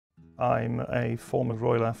I'm a former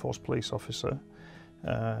Royal Air Force police officer.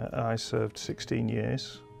 I served 16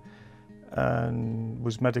 years and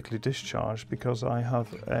was medically discharged because I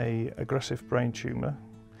have an aggressive brain tumour,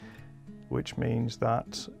 which means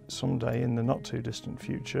that someday in the not too distant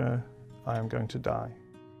future I am going to die.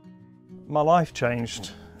 My life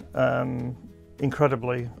changed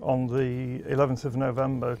incredibly on the 11th of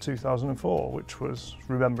November 2004, which was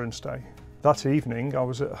Remembrance Day. That evening I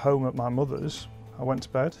was at home at my mother's. I went to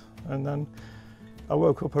bed and then I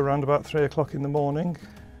woke up around about 3 o'clock in the morning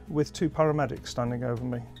with two paramedics standing over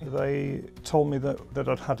me. They told me that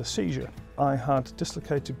I'd had a seizure. I had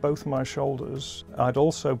dislocated both my shoulders. I'd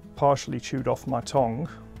also partially chewed off my tongue.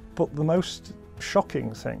 But the most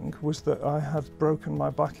shocking thing was that I had broken my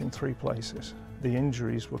back in 3 places. The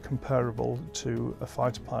injuries were comparable to a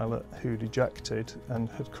fighter pilot who'd ejected and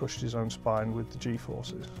had crushed his own spine with the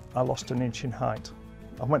G-forces. I lost an inch in height.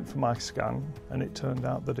 I went for my scan and it turned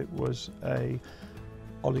out that it was a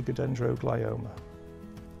oligodendroglioma,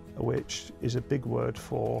 which is a big word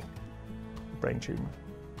for brain tumour.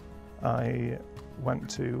 I went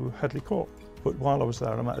to Headley Court, but while I was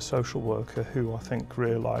there I met a social worker who I think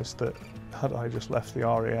realised that had I just left the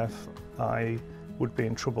RAF I would be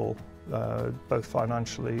in trouble, both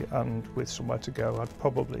financially and with somewhere to go. I'd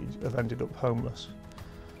probably have ended up homeless.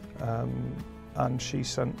 And she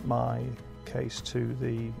sent my case to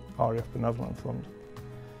the RAF Benevolent Fund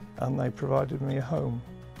and they provided me a home.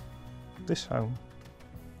 This home.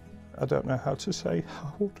 I don't know how to say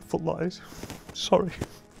how wonderful that is. Sorry.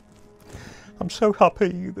 I'm so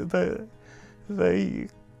happy that they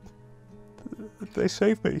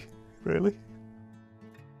saved me, really.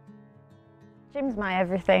 Jim's my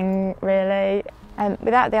everything, really.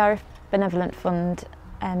 Without the RAF Benevolent Fund,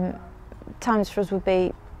 times for us would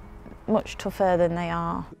be much tougher than they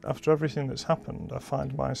are. After everything that's happened, I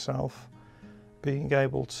find myself being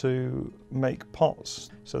able to make pots,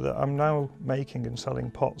 so that I'm now making and selling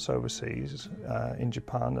pots overseas, in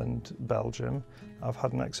Japan and Belgium. I've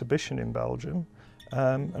had an exhibition in Belgium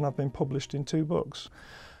and I've been published in 2 books.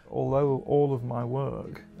 Although all of my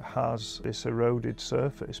work has this eroded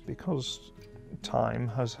surface because time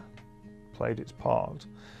has played its part,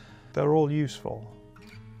 they're all useful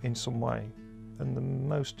in some way. And the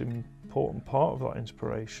most important part of that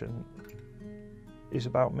inspiration is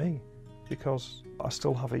about me, because I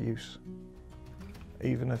still have a use,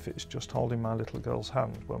 even if it's just holding my little girl's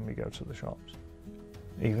hand when we go to the shops,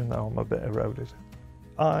 even though I'm a bit eroded.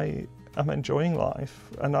 I am enjoying life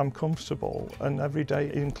and I'm comfortable, and every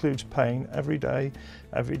day includes pain, every day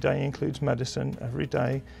includes medicine, every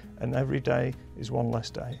day is one less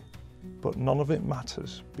day. But none of it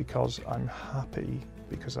matters because I'm happy,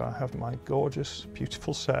 because I have my gorgeous,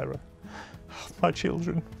 beautiful Sarah, my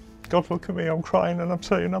children. God, look at me, I'm crying and I'm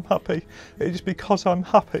saying I'm happy. It is because I'm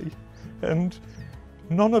happy, and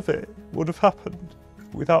none of it would have happened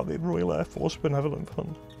without the Royal Air Force Benevolent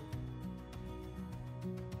Fund.